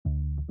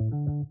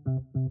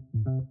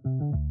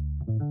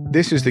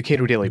This is the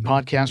Cato Daily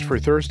Podcast for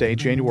Thursday,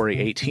 January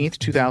 18th,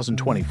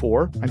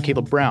 2024. I'm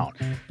Caleb Brown.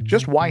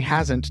 Just why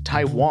hasn't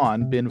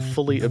Taiwan been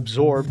fully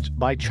absorbed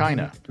by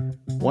China?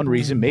 One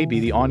reason may be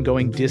the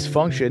ongoing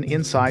dysfunction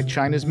inside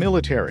China's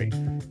military.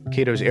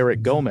 Cato's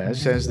Eric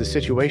Gomez says the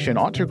situation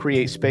ought to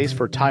create space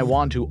for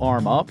Taiwan to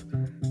arm up,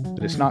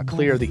 but it's not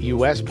clear that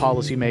U.S.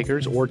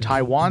 policymakers or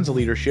Taiwan's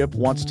leadership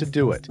wants to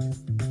do it.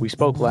 We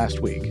spoke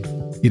last week.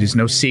 It is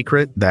no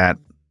secret that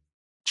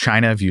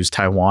China views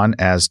Taiwan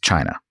as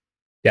China.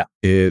 Yeah.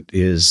 It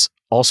is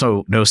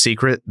also no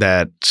secret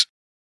that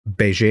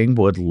Beijing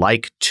would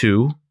like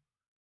to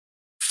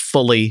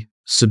fully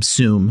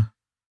subsume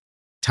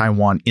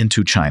Taiwan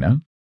into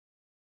China.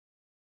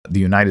 The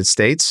United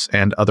States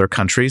and other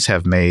countries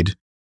have made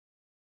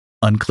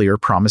unclear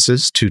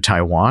promises to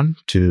Taiwan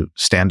to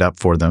stand up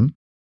for them.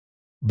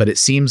 But it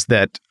seems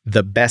that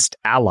the best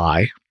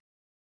ally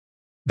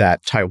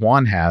that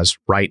Taiwan has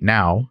right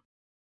now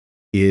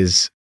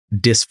is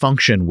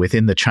dysfunction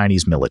within the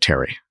Chinese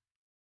military.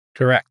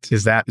 Correct.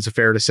 Is it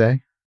fair to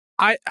say?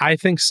 I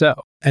think so.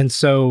 And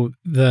so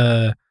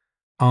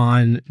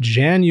on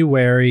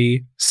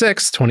January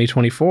 6th,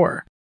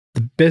 2024,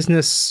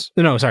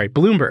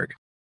 Bloomberg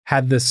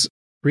had this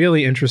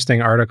really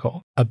interesting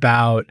article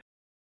about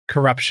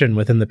corruption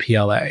within the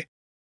PLA.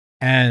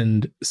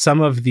 And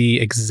some of the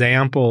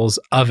examples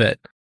of it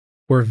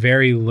were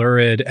very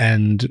lurid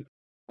and,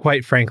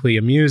 quite frankly,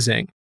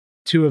 amusing.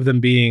 Two of them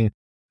being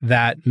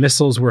that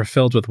missiles were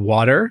filled with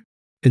water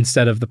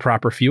instead of the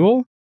proper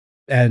fuel,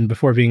 and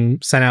before being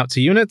sent out to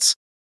units,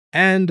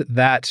 and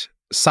that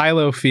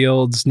silo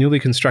fields, newly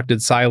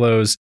constructed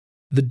silos,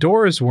 the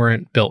doors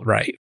weren't built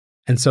right.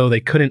 And so they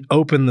couldn't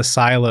open the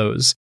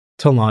silos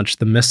to launch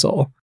the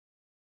missile.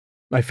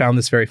 I found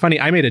this very funny.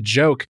 I made a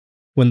joke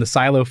when the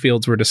silo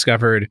fields were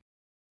discovered,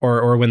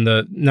 or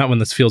not when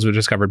the fields were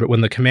discovered, but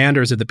when the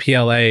commanders of the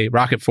PLA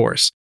rocket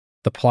force,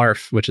 the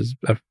PLARF, which is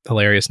a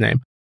hilarious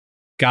name,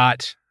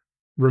 got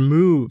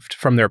removed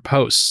from their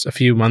posts a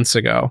few months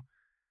ago,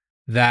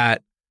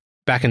 that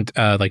back in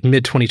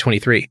mid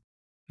 2023,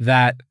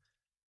 that,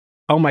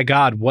 oh my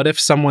God, what if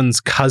someone's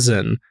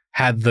cousin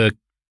had the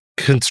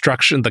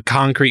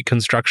concrete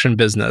construction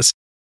business,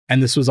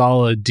 and this was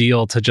all a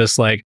deal to just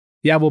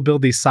we'll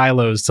build these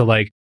silos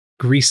to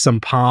grease some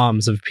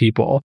palms of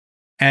people.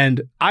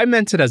 And I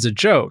meant it as a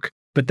joke,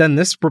 but then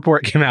this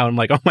report came out and I'm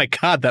like, oh my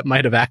God, that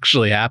might have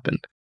actually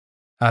happened.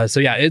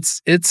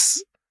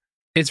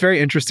 It's very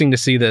interesting to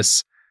see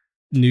this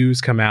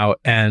news come out,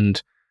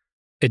 and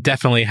it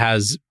definitely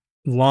has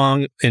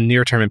long and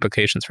near-term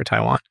implications for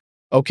Taiwan.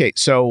 Okay,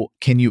 so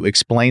can you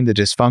explain the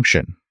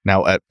dysfunction?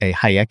 Now, a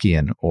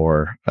Hayekian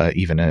or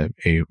even a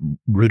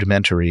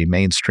rudimentary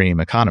mainstream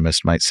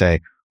economist might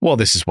say, well,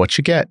 this is what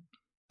you get.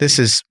 This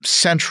is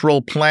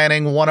central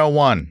planning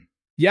 101.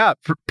 Yeah,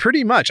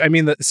 pretty much. I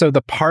mean,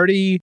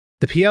 the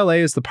PLA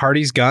is the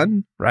party's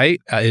gun,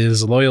 right? It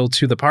is loyal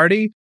to the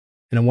party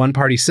in a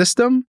one-party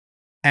system,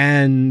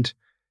 and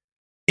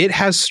it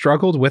has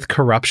struggled with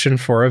corruption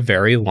for a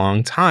very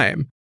long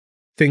time.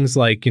 Things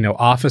like,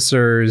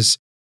 officers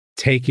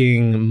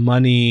taking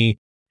money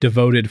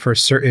devoted for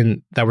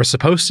certain that were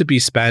supposed to be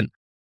spent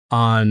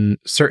on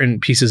certain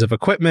pieces of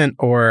equipment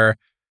or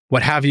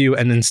what have you,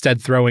 and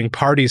instead throwing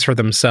parties for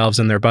themselves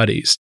and their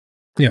buddies.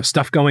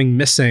 Stuff going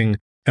missing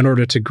in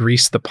order to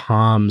grease the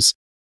palms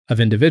of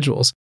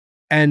individuals.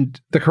 And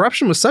the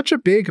corruption was such a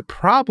big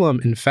problem,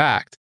 in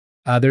fact.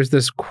 There's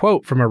this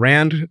quote from a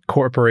Rand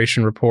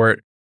Corporation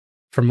report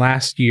from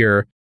last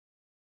year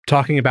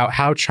talking about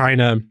how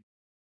China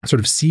sort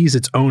of sees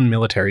its own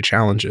military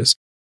challenges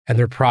and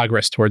their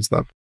progress towards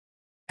them.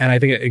 And I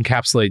think it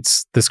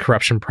encapsulates this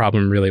corruption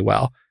problem really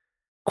well.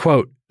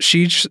 Quote,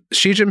 Xi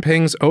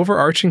Jinping's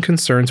overarching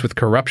concerns with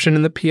corruption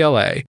in the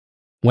PLA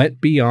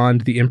went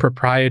beyond the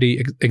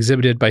impropriety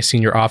exhibited by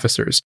senior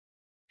officers.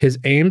 His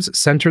aims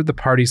centered the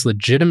party's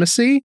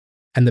legitimacy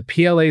and the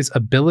PLA's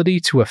ability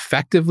to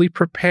effectively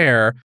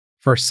prepare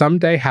for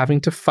someday having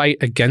to fight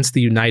against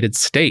the United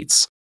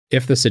States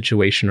if the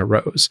situation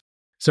arose.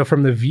 So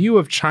from the view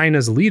of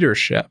China's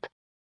leadership,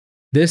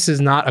 this is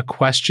not a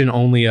question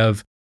only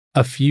of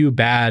a few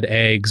bad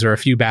eggs or a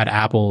few bad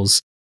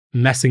apples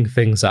messing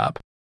things up.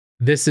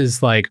 This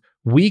is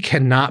we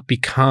cannot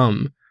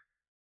become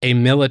a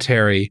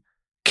military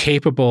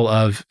capable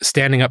of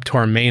standing up to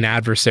our main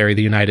adversary,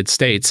 the United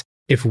States,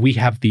 if we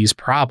have these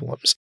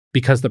problems,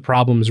 because the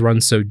problems run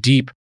so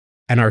deep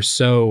and are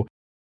so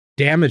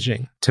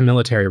damaging to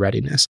military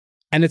readiness.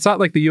 And it's not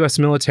like the US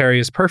military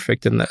is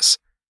perfect in this.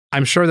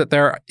 I'm sure that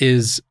there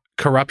is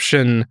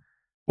corruption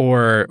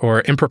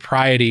or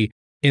impropriety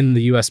in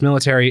the US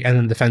military and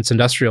in the defense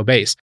industrial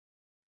base.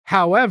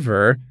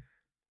 However,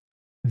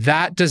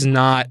 that does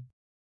not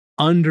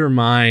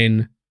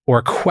undermine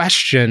or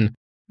question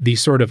the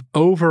sort of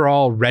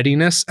overall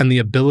readiness and the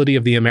ability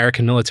of the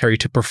American military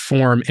to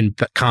perform in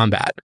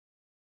combat.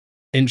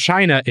 In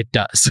China, it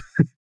does.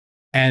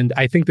 And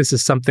I think this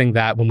is something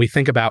that when we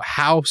think about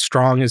how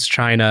strong is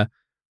China,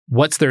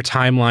 what's their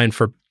timeline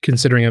for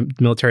considering a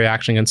military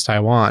action against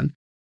Taiwan,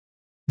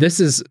 this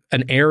is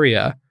an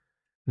area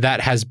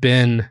that has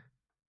been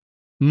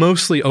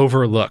mostly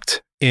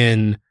overlooked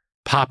in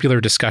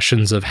popular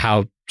discussions of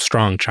how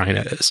strong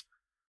China is.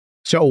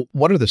 So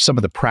what are some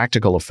of the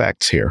practical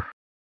effects here?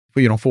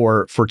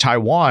 For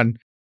Taiwan,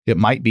 it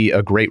might be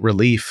a great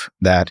relief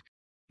that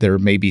there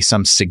may be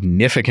some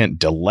significant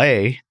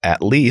delay,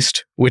 at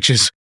least, which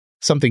is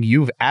something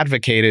you've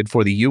advocated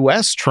for the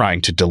U.S.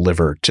 trying to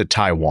deliver to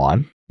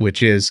Taiwan,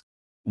 which is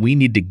we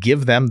need to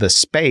give them the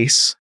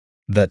space,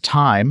 the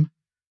time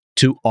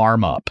to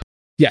arm up.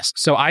 Yes.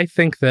 So I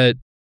think that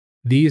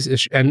these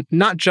issues, and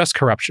not just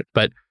corruption,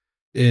 but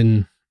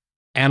in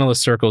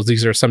analyst circles,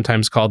 these are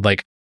sometimes called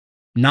like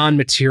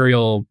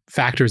non-material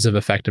factors of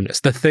effectiveness,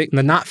 the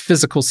not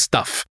physical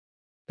stuff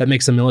that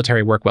makes a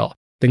military work well.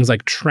 Things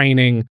like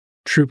training,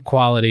 troop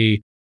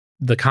quality,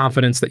 the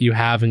confidence that you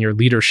have in your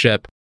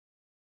leadership.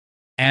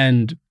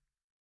 And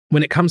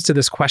when it comes to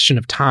this question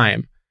of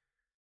time,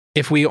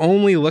 if we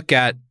only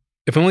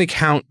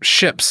count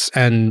ships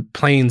and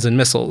planes and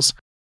missiles,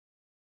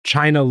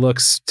 China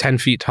looks 10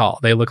 feet tall.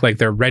 They look like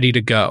they're ready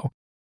to go,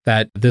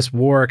 that this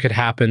war could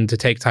happen to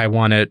take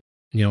Taiwan at,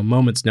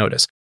 moment's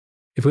notice.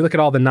 If we look at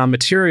all the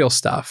non-material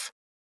stuff,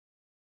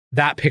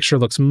 that picture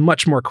looks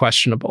much more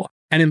questionable.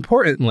 And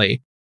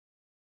importantly,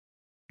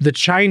 the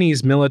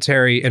Chinese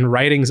military and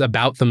writings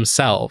about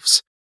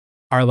themselves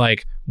are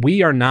like,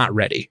 we are not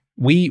ready.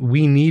 We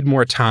need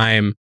more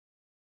time.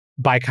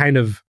 By kind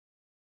of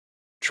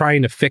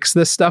trying to fix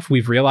this stuff,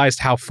 we've realized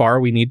how far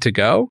we need to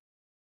go.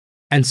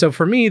 And so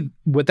for me,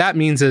 what that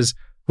means is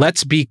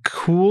let's be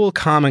cool,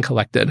 calm, and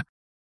collected.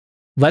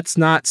 Let's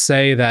not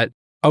say that,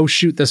 oh,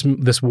 shoot,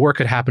 this war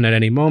could happen at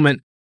any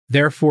moment.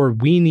 Therefore,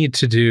 we need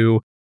to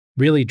do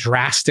really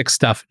drastic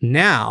stuff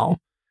now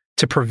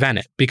to prevent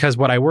it. Because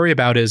what I worry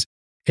about is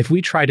if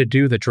we try to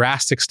do the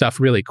drastic stuff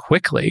really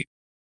quickly,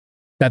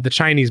 that the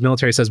Chinese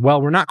military says,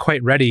 well, we're not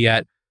quite ready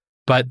yet,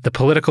 but the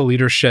political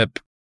leadership,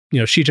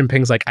 Xi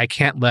Jinping's like, I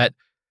can't let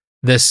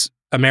this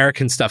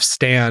American stuff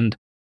stand.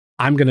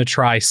 I'm going to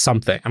try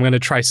something. I'm going to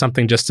try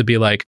something just to be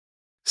like,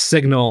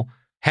 signal,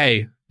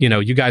 hey,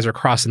 you guys are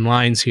crossing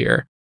lines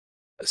here.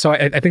 So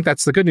I think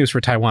that's the good news for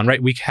Taiwan,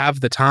 right? We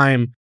have the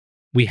time,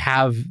 we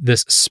have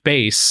this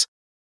space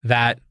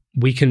that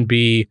we can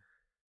be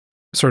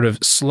sort of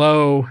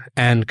slow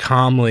and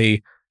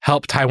calmly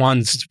help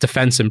Taiwan's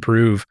defense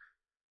improve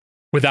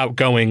without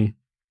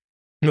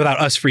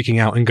us freaking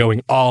out and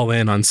going all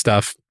in on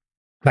stuff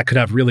that could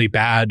have really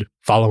bad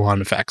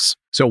follow-on effects.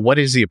 So what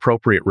is the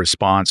appropriate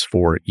response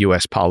for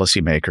U.S.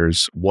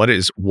 policymakers?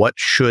 What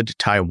should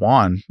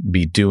Taiwan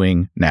be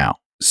doing now?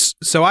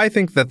 So I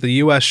think that the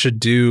U.S. should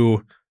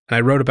do, and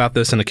I wrote about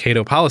this in a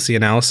Cato policy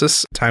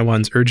analysis,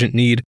 Taiwan's urgent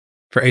need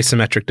for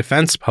asymmetric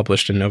defense,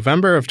 published in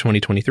November of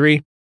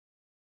 2023.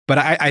 But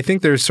I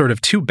think there's sort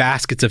of two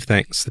baskets of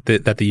things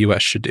that the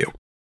U.S. should do.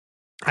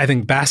 I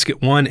think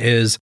basket one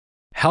is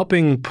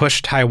helping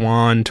push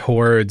Taiwan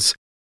towards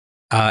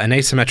an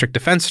asymmetric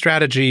defense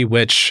strategy,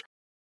 which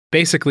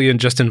basically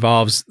just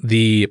involves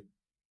the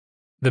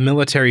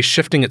military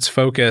shifting its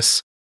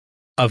focus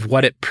of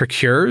what it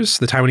procures,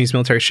 the Taiwanese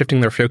military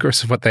shifting their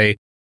focus of what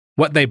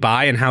they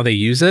buy and how they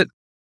use it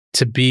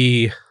to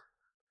be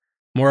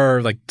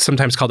more like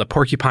sometimes called a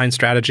porcupine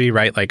strategy,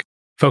 right? Like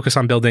focus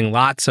on building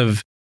lots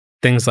of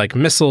things like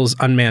missiles,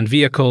 unmanned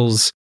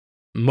vehicles,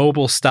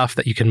 mobile stuff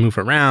that you can move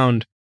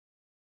around.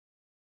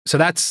 So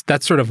that's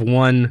sort of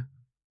one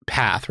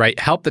path, right?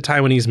 Help the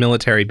Taiwanese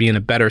military be in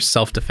a better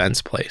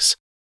self-defense place.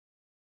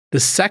 The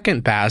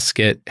second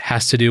basket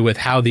has to do with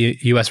how the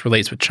U.S.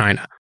 relates with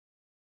China.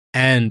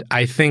 And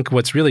I think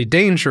what's really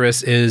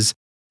dangerous is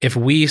if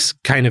we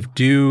kind of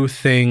do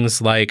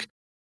things like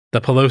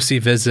the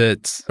Pelosi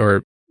visits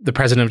or the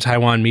president of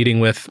Taiwan meeting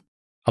with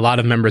a lot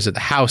of members of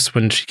the House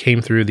when she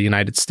came through the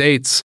United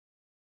States,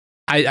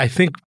 I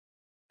think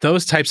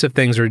those types of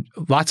things are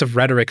lots of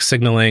rhetoric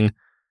signaling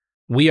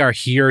we are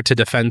here to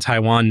defend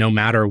Taiwan no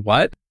matter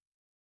what,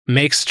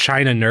 makes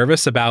China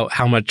nervous about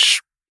how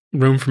much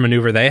room for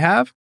maneuver they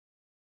have.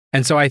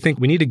 And so I think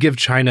we need to give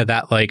China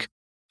that like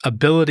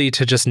ability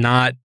to just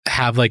not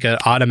have like an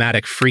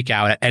automatic freak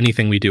out at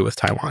anything we do with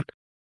Taiwan.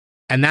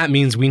 And that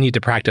means we need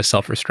to practice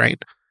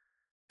self-restraint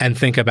and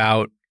think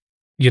about,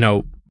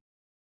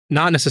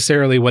 not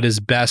necessarily what is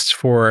best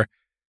for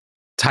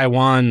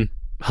Taiwan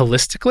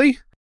holistically,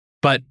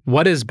 but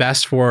what is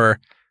best for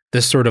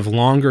this sort of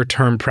longer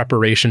term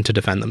preparation to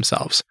defend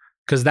themselves.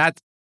 Because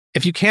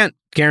if you can't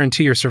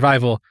guarantee your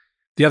survival,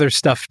 the other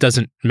stuff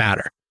doesn't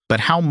matter. But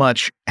how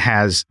much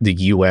has the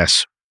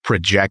U.S.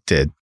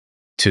 projected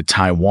to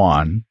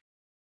Taiwan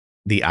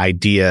the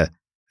idea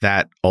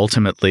that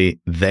ultimately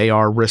they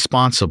are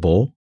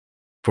responsible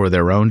for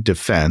their own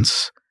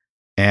defense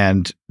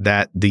and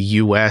that the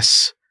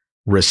U.S.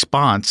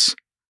 response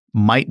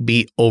might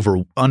be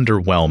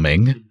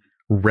underwhelming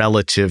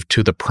relative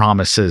to the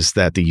promises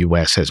that the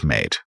U.S. has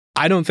made?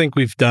 I don't think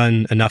we've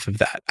done enough of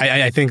that.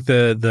 I think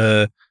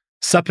the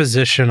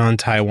supposition on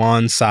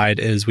Taiwan's side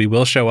is we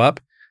will show up.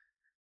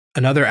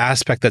 Another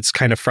aspect that's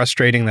kind of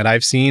frustrating that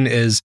I've seen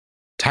is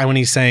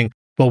Taiwanese saying,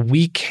 well,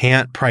 we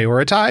can't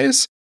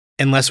prioritize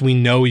unless we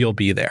know you'll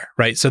be there,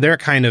 right? So they're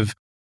kind of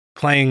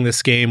playing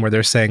this game where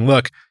they're saying,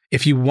 look,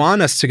 if you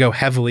want us to go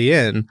heavily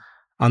in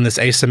on this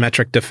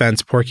asymmetric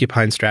defense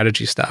porcupine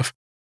strategy stuff,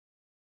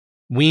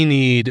 we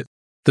need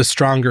the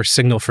stronger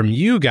signal from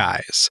you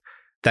guys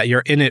that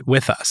you're in it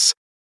with us.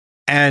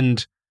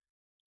 And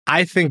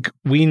I think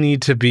we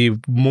need to be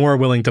more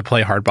willing to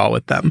play hardball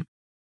with them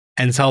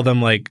and tell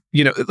them, like,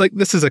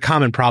 this is a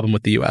common problem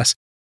with the US.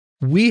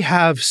 We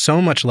have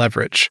so much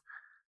leverage,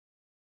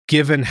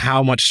 given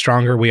how much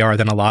stronger we are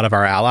than a lot of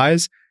our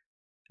allies,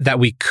 that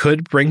we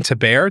could bring to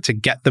bear to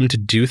get them to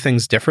do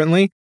things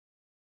differently.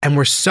 And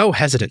we're so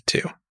hesitant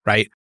to,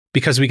 right?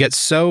 Because we get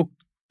so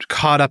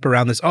caught up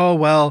around this, oh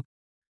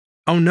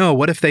no,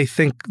 what if they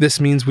think this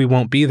means we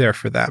won't be there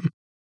for them?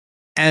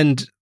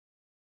 And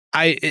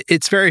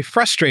it's very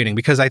frustrating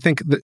because I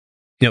think that,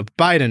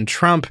 Biden,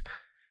 Trump,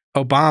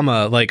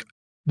 Obama, like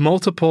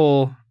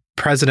multiple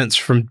presidents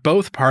from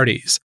both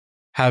parties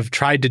have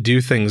tried to do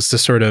things to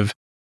sort of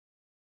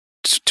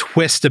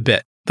twist a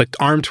bit, like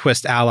arm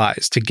twist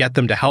allies to get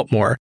them to help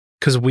more.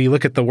 Because we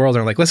look at the world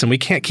and are like, listen, we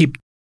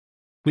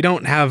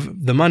don't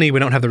have the money, we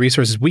don't have the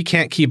resources, we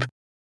can't keep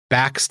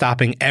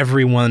backstopping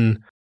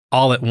everyone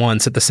all at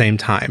once at the same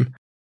time.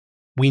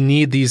 We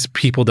need these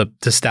people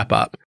to step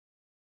up.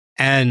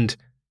 And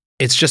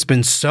it's just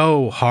been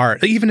so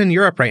hard. Even in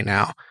Europe right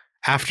now,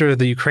 after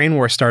the Ukraine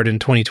war started in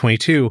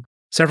 2022,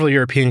 several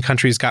European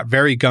countries got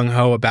very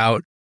gung-ho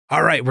about,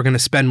 all right, we're going to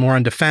spend more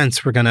on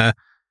defense. We're going to,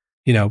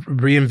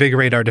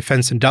 reinvigorate our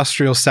defense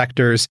industrial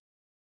sectors.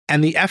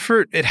 And the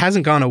effort, it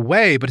hasn't gone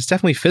away, but it's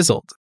definitely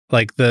fizzled.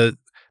 Like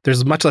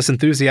there's much less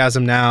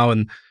enthusiasm now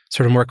and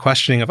sort of more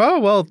questioning of,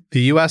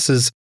 the US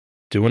is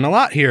doing a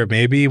lot here.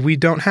 Maybe we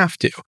don't have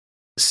to.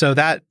 So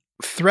that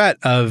threat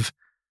of,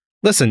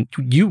 listen,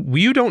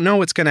 you don't know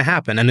what's going to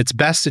happen, and it's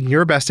best in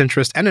your best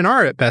interest and in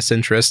our best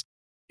interest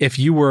if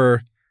you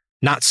were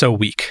not so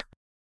weak.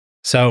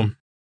 So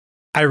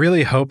I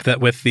really hope that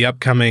with the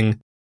upcoming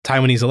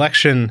Taiwanese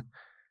election,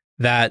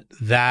 that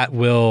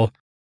will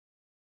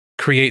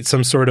create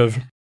some sort of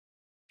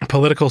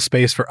political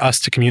space for us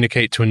to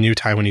communicate to a new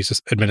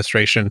Taiwanese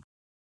administration.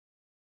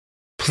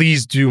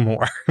 Please do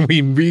more.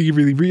 We really,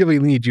 really, really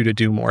need you to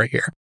do more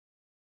here.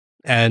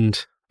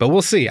 But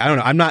we'll see. I don't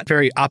know. I'm not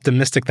very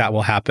optimistic that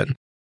will happen.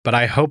 But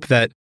I hope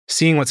that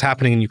seeing what's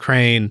happening in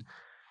Ukraine,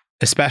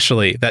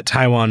 especially, that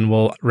Taiwan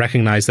will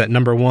recognize that,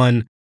 number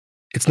one,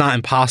 it's not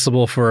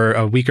impossible for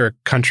a weaker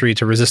country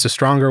to resist a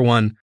stronger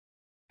one.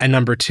 And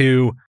number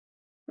two,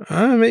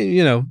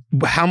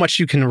 how much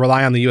you can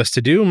rely on the U.S.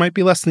 to do might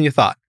be less than you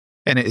thought.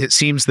 And it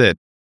seems that,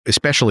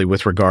 especially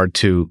with regard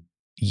to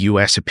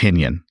U.S.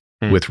 opinion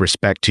with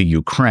respect to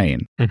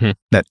Ukraine,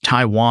 that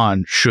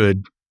Taiwan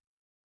should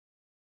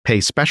pay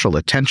special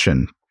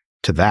attention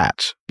to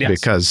that. Yes.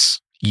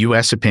 Because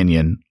U.S.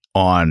 opinion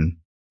on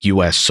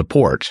U.S.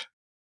 support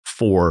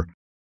for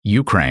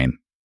Ukraine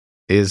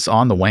is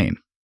on the wane.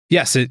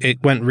 Yes,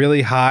 it went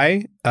really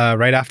high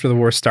right after the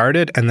war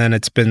started, and then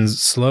it's been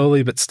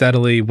slowly but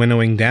steadily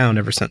winnowing down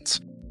ever since.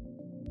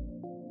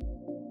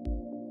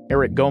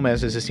 Eric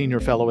Gomez is a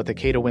senior fellow at the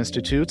Cato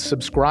Institute.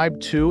 Subscribe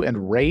to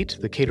and rate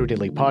the Cato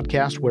Daily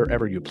Podcast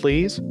wherever you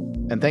please.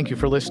 And thank you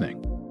for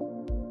listening.